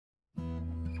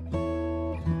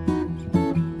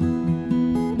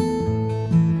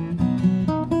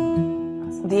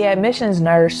The admissions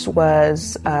nurse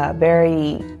was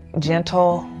very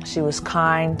gentle. She was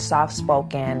kind,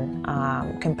 soft-spoken,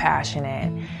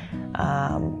 compassionate.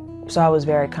 So I was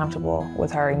very comfortable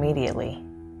with her immediately.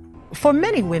 For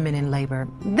many women in labor,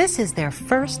 this is their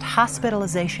first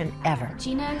hospitalization ever.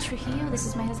 Gina Trujillo, this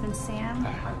is my husband Sam.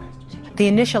 The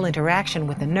initial interaction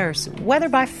with the nurse, whether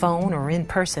by phone or in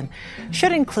person,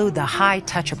 should include the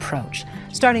high-touch approach,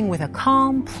 starting with a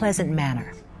calm, pleasant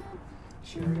manner.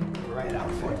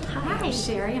 Hi,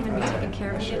 Sherry. I'm going to be taking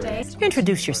care of you today.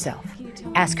 Introduce yourself,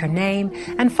 ask her name,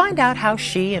 and find out how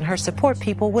she and her support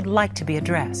people would like to be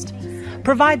addressed.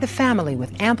 Provide the family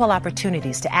with ample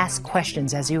opportunities to ask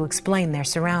questions as you explain their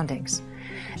surroundings.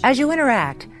 As you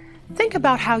interact, think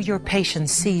about how your patient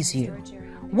sees you.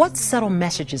 What subtle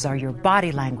messages are your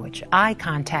body language, eye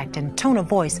contact, and tone of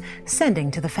voice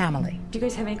sending to the family? Do you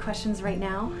guys have any questions right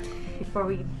now before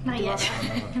we... Not yet.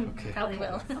 Probably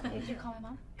will. Did you call my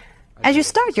mom? As you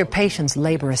start your patient's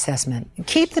labor assessment,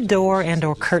 keep the door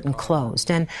and/or curtain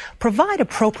closed and provide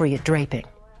appropriate draping.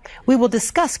 We will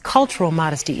discuss cultural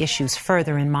modesty issues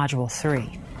further in Module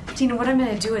 3. Gina, what I'm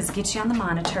going to do is get you on the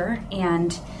monitor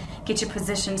and get you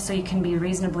positioned so you can be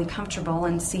reasonably comfortable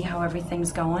and see how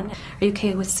everything's going. Are you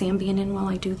okay with Sam being in while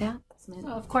I do that?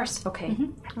 Oh, of course. Okay.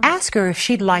 Ask her if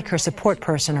she'd like her support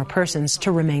person or persons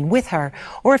to remain with her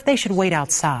or if they should wait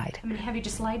outside. I'm going to have you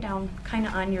just lie down kind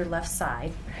of on your left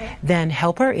side. Then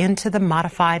help her into the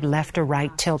modified left or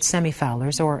right tilt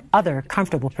semi-Fowlers or other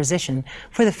comfortable position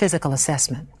for the physical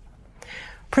assessment.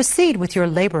 Proceed with your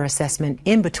labor assessment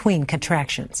in between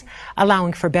contractions,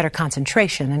 allowing for better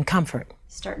concentration and comfort.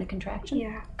 Starting a contraction?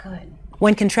 Yeah. Good.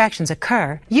 When contractions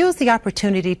occur, use the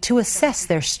opportunity to assess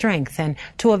their strength and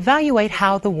to evaluate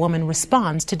how the woman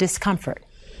responds to discomfort.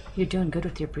 You're doing good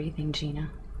with your breathing,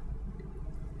 Gina.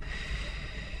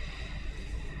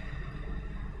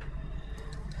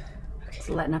 Okay,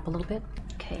 so letting up a little bit.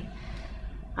 Okay.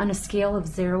 On a scale of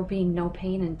 0 being no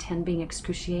pain and 10 being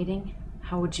excruciating,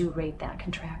 how would you rate that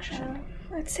contraction?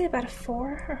 I'd say about a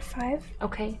 4 or 5.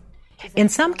 Okay. In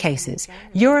some cases,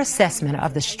 your assessment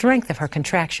of the strength of her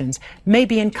contractions may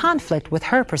be in conflict with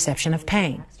her perception of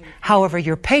pain. However,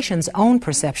 your patient's own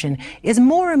perception is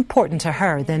more important to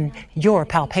her than your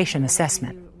palpation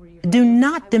assessment. Do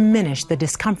not diminish the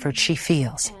discomfort she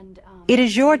feels. It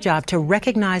is your job to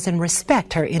recognize and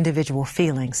respect her individual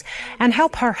feelings and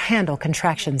help her handle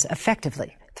contractions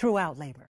effectively throughout labor.